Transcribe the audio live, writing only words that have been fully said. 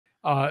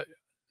Uh,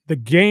 the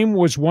game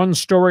was one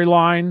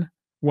storyline.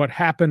 What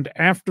happened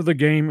after the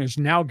game is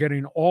now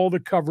getting all the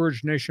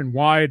coverage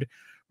nationwide.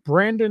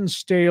 Brandon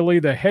Staley,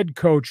 the head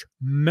coach,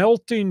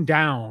 melting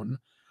down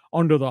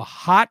under the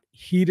hot,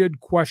 heated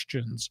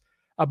questions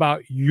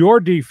about your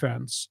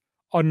defense,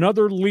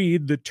 another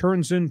lead that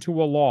turns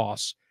into a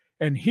loss,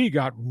 and he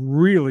got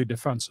really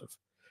defensive.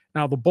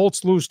 Now, the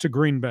Bolts lose to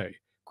Green Bay.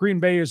 Green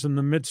Bay is in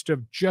the midst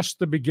of just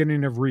the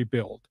beginning of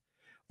rebuild.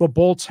 The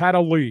Bolts had a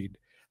lead.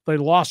 They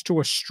lost to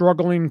a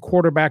struggling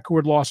quarterback who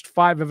had lost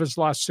 5 of his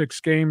last 6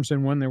 games,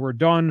 and when they were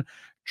done,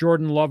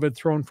 Jordan Love had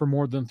thrown for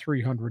more than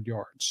 300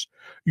 yards.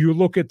 You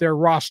look at their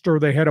roster,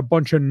 they had a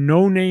bunch of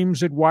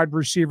no-names at wide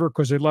receiver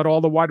because they let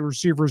all the wide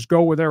receivers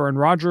go with Aaron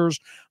Rodgers.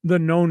 The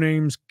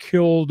no-names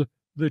killed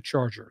the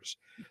Chargers.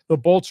 The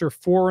Bolts are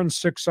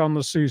 4-6 on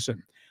the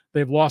season.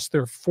 They've lost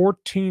their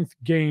 14th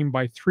game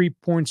by 3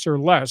 points or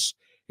less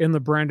in the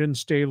Brandon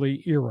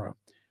Staley era.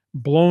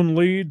 Blown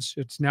leads,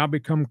 it's now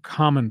become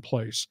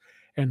commonplace.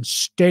 And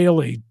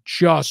Staley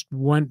just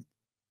went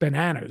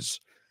bananas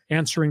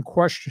answering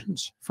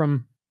questions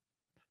from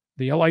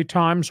the LA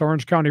Times,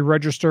 Orange County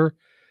Register,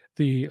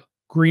 the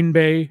Green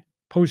Bay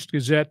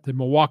Post-Gazette, the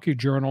Milwaukee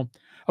Journal,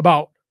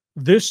 about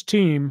this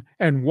team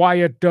and why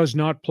it does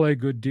not play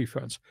good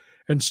defense.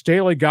 And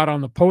Staley got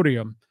on the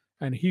podium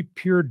and he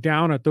peered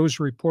down at those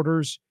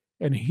reporters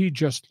and he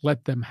just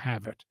let them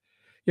have it.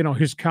 You know,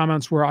 his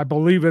comments were, I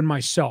believe in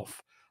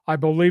myself. I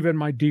believe in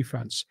my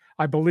defense.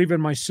 I believe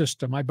in my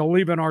system. I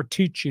believe in our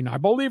teaching. I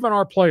believe in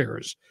our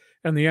players.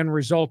 And the end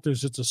result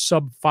is it's a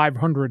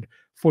sub-500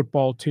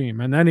 football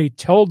team. And then he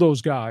told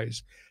those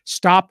guys,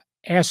 stop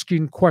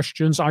asking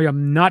questions. I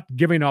am not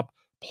giving up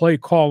play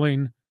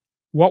calling.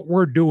 What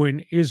we're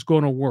doing is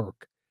going to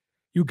work.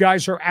 You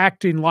guys are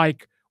acting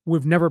like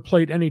we've never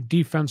played any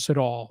defense at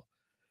all.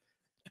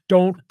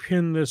 Don't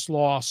pin this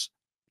loss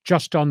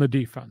just on the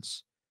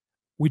defense.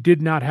 We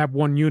did not have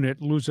one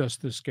unit lose us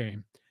this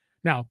game.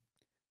 Now,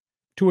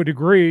 to a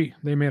degree,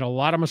 they made a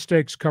lot of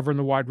mistakes covering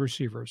the wide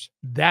receivers.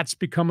 That's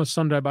become a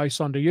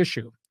Sunday-by-Sunday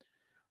issue.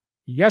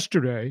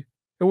 Yesterday,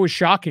 it was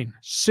shocking.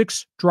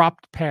 6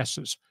 dropped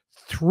passes.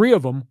 3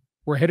 of them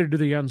were headed to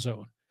the end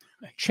zone.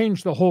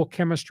 Changed the whole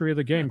chemistry of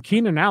the game.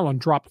 Keenan Allen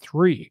dropped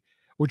 3,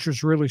 which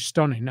was really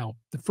stunning. Now,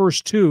 the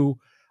first 2,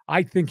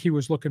 I think he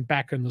was looking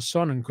back in the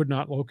sun and could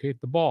not locate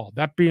the ball.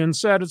 That being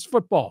said, it's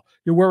football.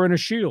 You're wearing a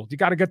shield. You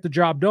got to get the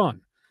job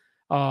done.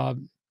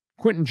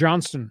 Quentin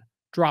Johnson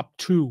dropped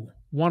 2.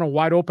 One a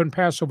wide open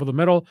pass over the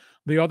middle.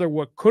 The other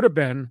what could have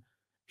been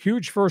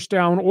huge first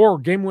down or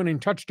game-winning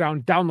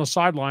touchdown down the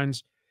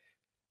sidelines.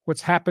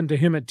 What's happened to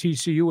him at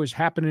TCU is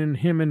happening to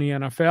him in the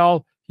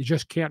NFL. You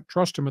just can't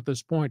trust him at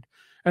this point.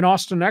 And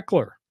Austin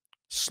Eckler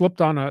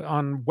slipped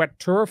on wet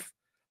turf,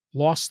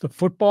 lost the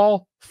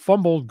football,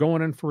 fumbled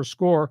going in for a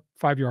score,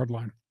 5-yard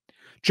line.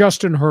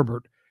 Justin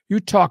Herbert, you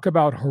talk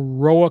about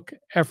heroic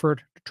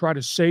effort to try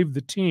to save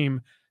the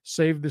team,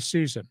 save the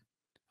season.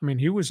 I mean,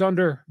 he was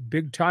under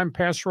big-time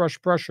pass rush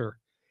pressure.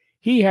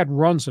 He had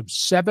runs of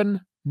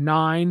 7,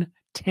 9,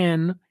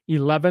 10,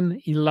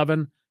 11,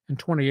 11, and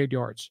 28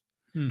 yards.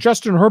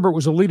 Justin Herbert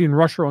was a leading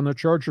rusher on the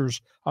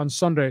Chargers on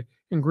Sunday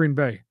in Green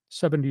Bay,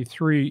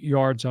 73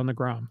 yards on the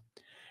ground.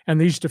 And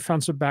these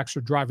defensive backs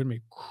are driving me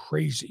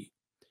crazy.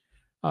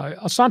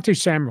 Asante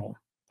Samuel,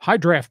 high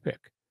draft pick.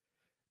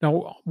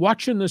 Now,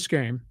 watching this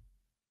game,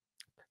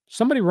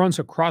 somebody runs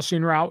a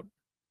crossing route,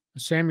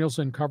 Samuel's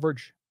in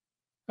coverage,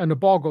 and the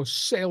ball goes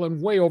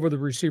sailing way over the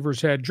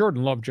receiver's head.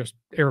 Jordan Love just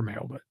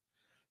airmailed it.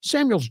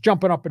 Samuel's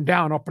jumping up and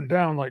down,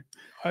 like,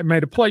 I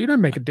made a play. You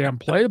didn't make a damn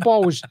play. The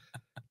ball was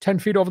 10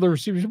 feet over the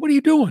receiver. What are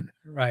you doing?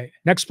 Right.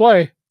 Next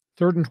play,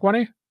 3rd and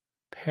 20,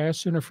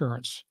 pass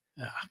interference.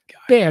 Oh,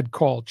 God. Bad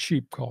call,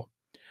 cheap call.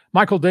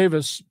 Michael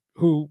Davis,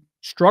 who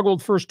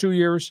struggled first 2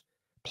 years,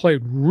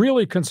 played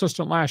really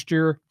consistent last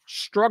year,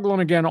 struggling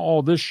again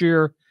all this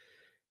year.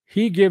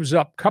 He gives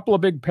up a couple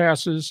of big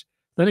passes.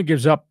 Then he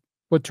gives up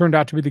what turned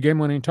out to be the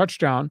game-winning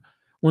touchdown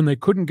when they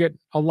couldn't get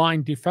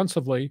aligned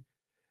defensively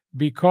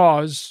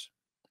because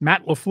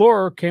Matt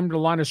LaFleur came to the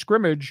line of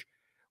scrimmage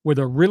with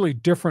a really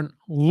different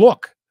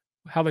look,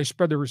 how they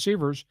spread the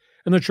receivers.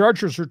 And the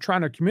Chargers are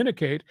trying to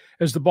communicate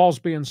as the ball's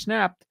being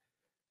snapped.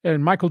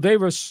 And Michael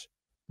Davis,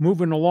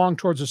 moving along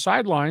towards the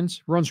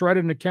sidelines, runs right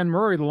into Ken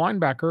Murray, the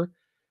linebacker.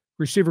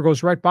 Receiver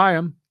goes right by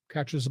him,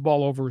 catches the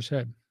ball over his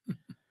head.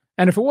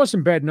 And if it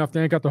wasn't bad enough,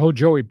 then they got the whole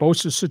Joey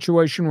Bosa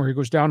situation where he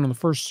goes down in the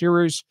first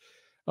series.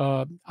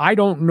 I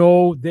don't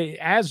know.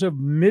 As of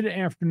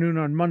mid-afternoon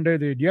on Monday,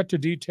 they had yet to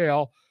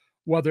detail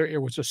whether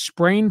it was a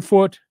sprained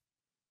foot,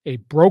 a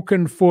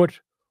broken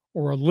foot,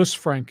 or a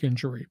Lisfranc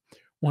injury.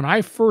 When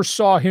I first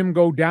saw him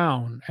go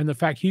down and the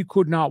fact he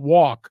could not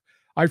walk,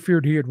 I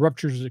feared he had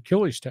ruptured his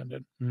Achilles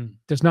tendon.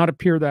 Does not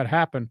appear that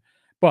happened,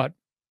 but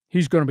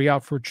he's going to be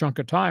out for a chunk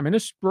of time. And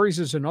this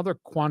raises another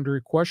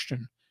quandary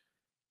question.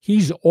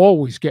 He's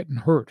always getting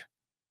hurt.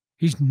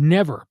 He's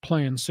never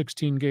playing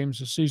 16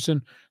 games a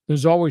season.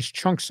 There's always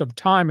chunks of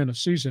time in a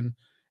season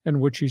in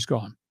which he's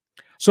gone.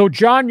 So,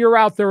 John, you're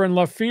out there in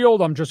left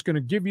field. I'm just going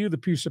to give you the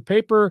piece of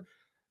paper.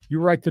 You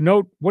write the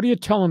note. What are you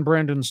telling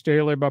Brandon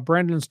Staley about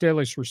Brandon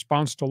Staley's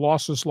response to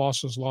losses,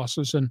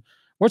 and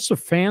what's the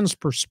fans'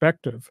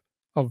 perspective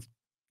of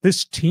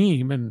this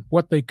team and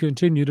what they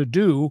continue to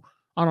do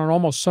on an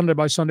almost Sunday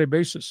by Sunday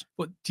basis?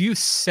 Well, do you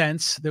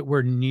sense that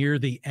we're near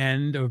the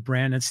end of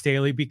Brandon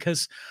Staley?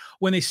 Because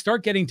when they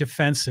start getting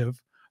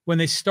defensive, when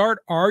they start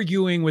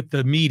arguing with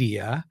the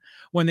media,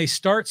 when they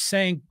start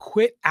saying,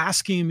 quit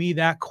asking me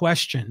that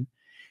question,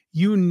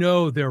 you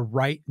know they're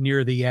right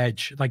near the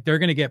edge. Like they're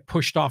going to get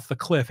pushed off the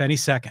cliff any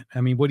second.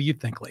 I mean, what do you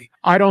think, Lee?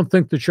 I don't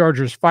think the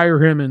Chargers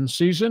fire him in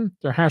season.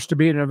 There has to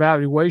be an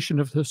evaluation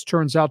if this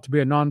turns out to be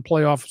a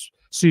non-playoff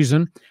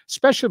season,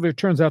 especially if it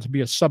turns out to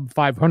be a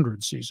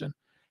sub-500 season.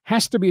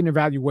 Has to be an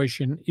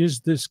evaluation. Is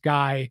this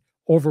guy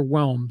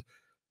overwhelmed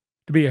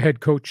to be a head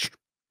coach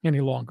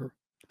any longer?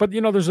 But,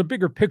 there's a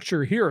bigger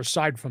picture here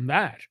aside from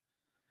that.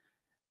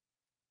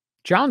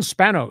 John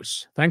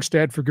Spanos, thanks,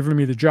 Dad, for giving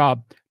me the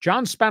job.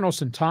 John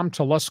Spanos and Tom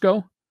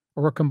Telesco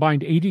are a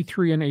combined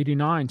 83 and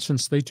 89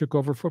 since they took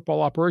over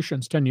football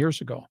operations 10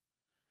 years ago.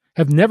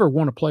 Have never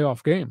won a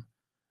playoff game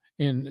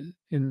in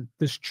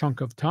this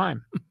chunk of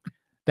time.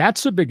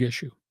 That's a big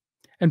issue.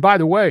 And by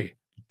the way,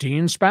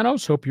 Dean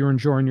Spanos, hope you're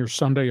enjoying your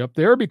Sunday up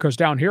there, because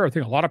down here, I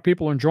think a lot of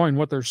people are enjoying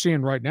what they're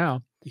seeing right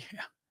now.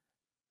 Yeah.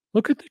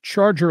 Look at the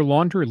Charger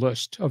laundry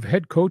list of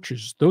head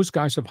coaches those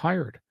guys have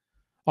hired.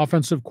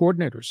 Offensive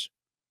coordinators.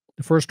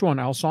 The first one,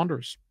 Al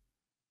Saunders.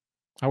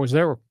 I was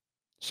there.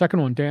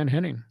 Second one, Dan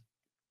Henning.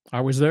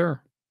 I was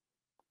there.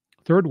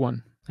 Third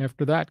one,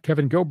 after that,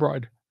 Kevin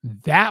Gilbride.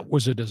 That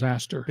was a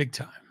disaster. Big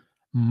time.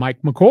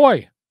 Mike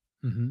McCoy.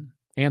 Mm-hmm.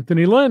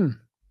 Anthony Lynn.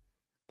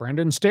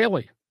 Brandon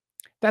Staley.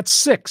 That's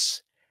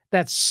six.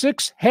 That's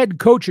six head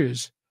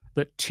coaches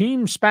that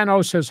Team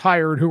Spanos has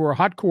hired who are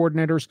hot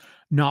coordinators.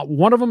 Not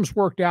one of them's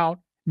worked out.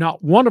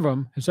 Not one of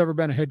them has ever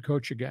been a head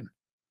coach again.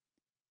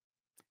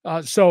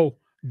 So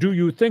do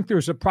you think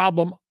there's a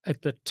problem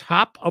at the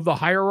top of the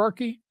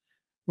hierarchy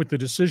with the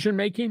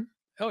decision-making?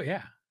 Oh,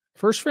 yeah.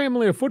 First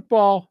Family of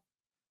Football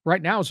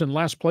right now is in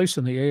last place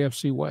in the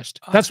AFC West.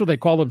 That's what they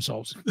call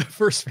themselves. The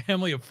First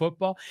Family of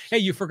Football. Hey,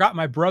 you forgot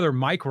my brother,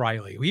 Mike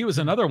Riley. He was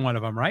another one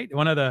of them, right?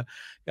 One of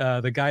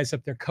the guys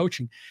up there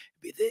coaching.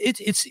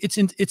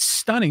 It's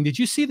stunning. Did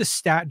you see the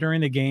stat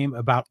during the game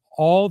about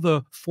all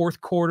the fourth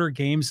quarter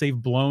games they've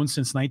blown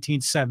since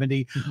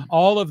 1970? Mm-hmm.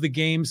 All of the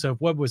games of,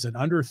 what was it,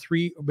 under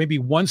 3, maybe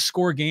 1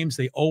 score games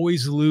they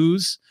always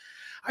lose.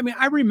 I mean,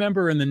 I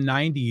remember in the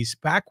 90s,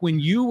 back when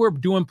you were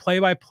doing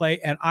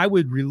play-by-play, and I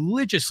would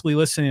religiously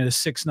listen to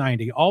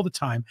 690 all the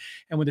time.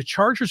 And when the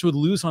Chargers would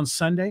lose on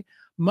Sunday,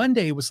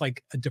 Monday was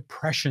like a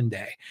depression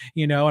day,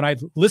 and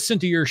I'd listen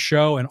to your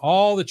show and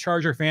all the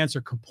Charger fans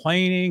are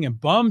complaining and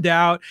bummed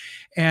out.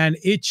 And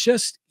it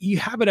just, you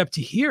have it up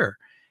to here.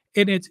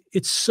 And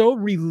it's so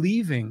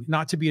relieving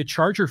not to be a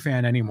Charger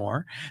fan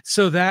anymore,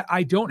 so that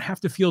I don't have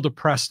to feel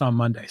depressed on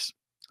Mondays.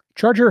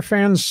 Charger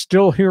fans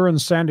still here in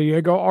San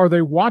Diego, are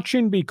they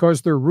watching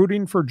because they're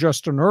rooting for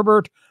Justin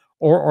Herbert,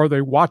 or are they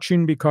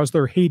watching because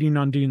they're hating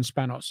on Dean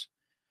Spanos?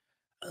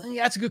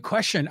 Yeah, that's a good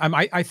question.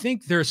 I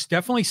think there's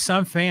definitely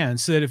some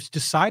fans that have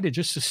decided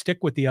just to stick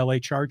with the LA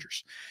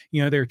Chargers.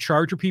 They're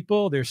Charger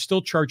people. They're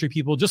still Charger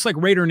people, just like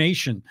Raider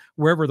Nation.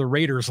 Wherever the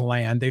Raiders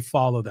land, they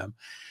follow them.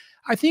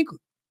 I think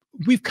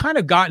we've kind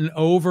of gotten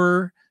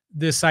over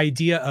this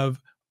idea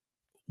of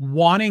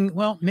wanting,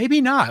 well,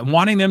 maybe not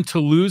wanting them to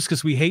lose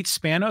because we hate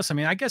Spanos. I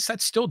mean, I guess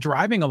that's still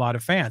driving a lot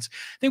of fans.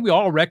 I think we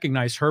all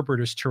recognize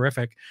Herbert is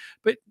terrific,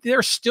 but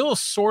they're still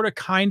sort of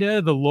kind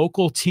of the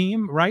local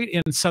team, right,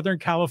 in Southern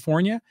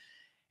California.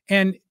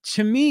 And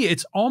to me,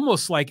 it's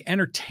almost like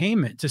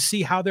entertainment to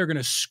see how they're going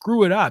to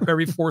screw it up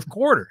every fourth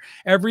quarter,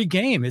 every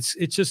game. It's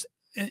just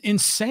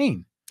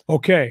insane.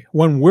 Okay,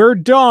 when we're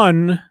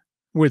done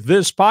with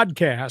this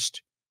podcast,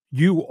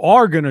 you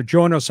are going to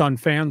join us on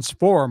Fans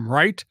Forum,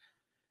 right?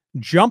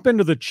 Jump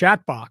into the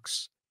chat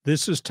box.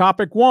 This is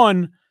topic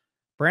 1.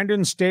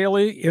 Brandon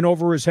Staley in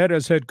over his head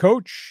as head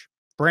coach.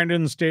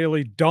 Brandon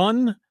Staley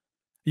done.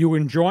 You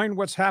enjoying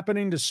what's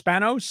happening to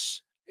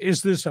Spanos?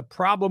 Is this a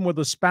problem with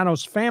the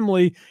Spanos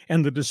family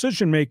and the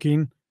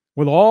decision-making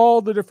with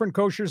all the different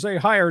coaches they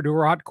hired who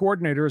are hot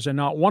coordinators and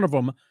not one of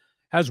them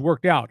has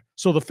worked out?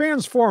 So the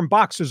Fans Forum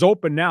box is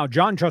open now.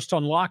 John just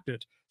unlocked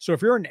it. So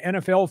if you're an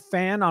NFL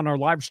fan on our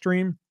live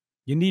stream,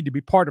 you need to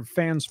be part of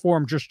Fans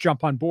Forum. Just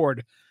jump on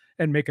board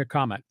and make a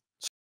comment.